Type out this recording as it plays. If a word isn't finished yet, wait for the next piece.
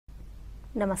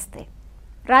నమస్తే.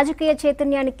 రాజకీయ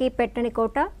చైతన్యానికి పెట్టని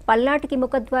కోట, పల్నాటికి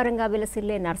ముఖద్వారంగా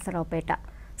విలసిల్లే నర్సరావుపేట.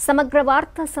 సమగ్ర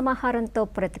వార్తా సమాహారంతో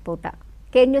ప్రతిపూట.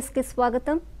 కే న్యూస్కి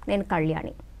స్వాగతం. నేను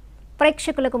కళ్యాణి.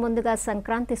 ప్రేక్షకులకు ముందుగా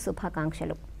సంక్రాంతి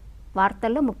శుభాకాంక్షలు.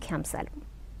 వార్తల్లో ముఖ్యాంశాలు.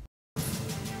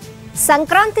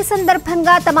 సంక్రాంతి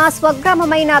సందర్భంగా తమ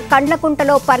స్వగ్రామమైన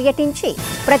కండ్లకుంటలో పర్యటించి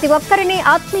ప్రతి ఒక్కరిని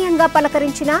ఆత్మీయంగా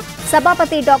పలకరించిన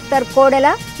సభాపతి డాక్టర్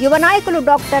కోడెల, యువ నాయకులు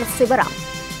డాక్టర్ శివరాం.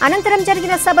 అనంతరం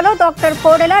జరిగిన సభలో డాక్టర్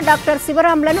కోడెల, డాక్టర్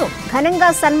శివరాంలను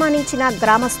ఘనంగా సన్మానించిన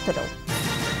గ్రామస్తులు.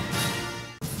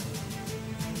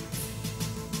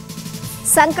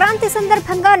 సంక్రాంతి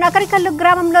సందర్భంగా నకరికల్లు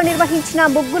గ్రామంలో నిర్వహించిన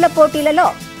ముగ్గుల పోటీలలో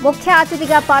ముఖ్య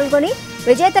అతిథిగా పాల్గొని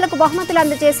విజేతలకు బహుమతులు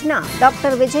అందజేసిన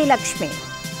డాక్టర్ విజయలక్ష్మి.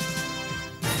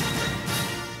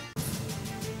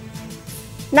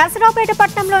 నర్సరావుపేట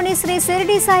పట్టణంలోని శ్రీ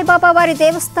షిరిడి సాయిబాబా వారి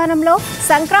దేవస్థానంలో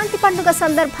సంక్రాంతి పండుగ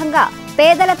సందర్భంగా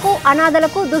పేదలకు,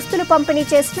 అనాథలకు దుస్తులు పంపిణీ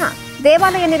చేసిన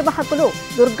దేవాలయ నిర్వాహకులు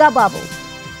దుర్గాబాబు.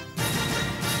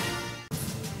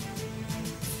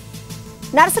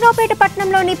 నర్సరావుపేట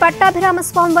పట్టణంలోని పట్టాభిరామ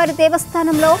స్వామివారి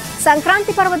దేవస్థానంలో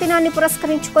సంక్రాంతి పర్వదినాన్ని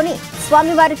పురస్కరించుకొని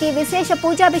స్వామివారికి విశేష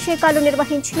పూజాభిషేకాలు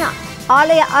నిర్వహించిన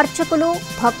ఆలయ అర్చకులు,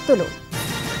 భక్తులు.